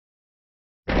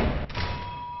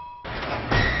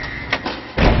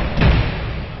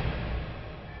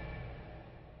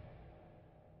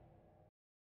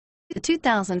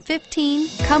2015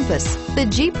 Compass. The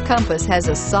Jeep Compass has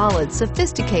a solid,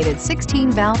 sophisticated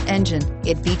 16-valve engine.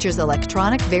 It features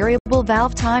electronic variable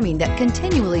valve timing that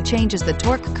continually changes the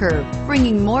torque curve,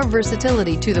 bringing more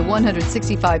versatility to the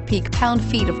 165 peak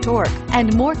pound-feet of torque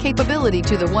and more capability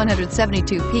to the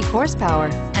 172 peak horsepower,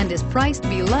 and is priced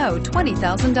below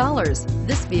 $20,000.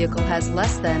 This vehicle has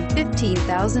less than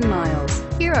 15,000 miles.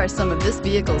 Here are some of this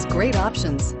vehicle's great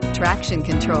options: traction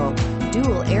control,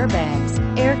 dual airbags,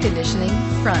 air conditioning,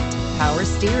 front, power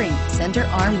steering, center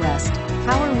armrest,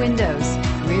 power windows,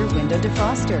 rear window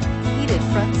defroster, heated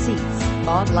front seats,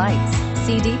 fog lights,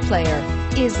 CD player.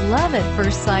 Is love at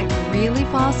first sight really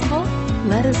possible?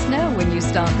 Let us know when you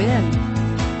stop in.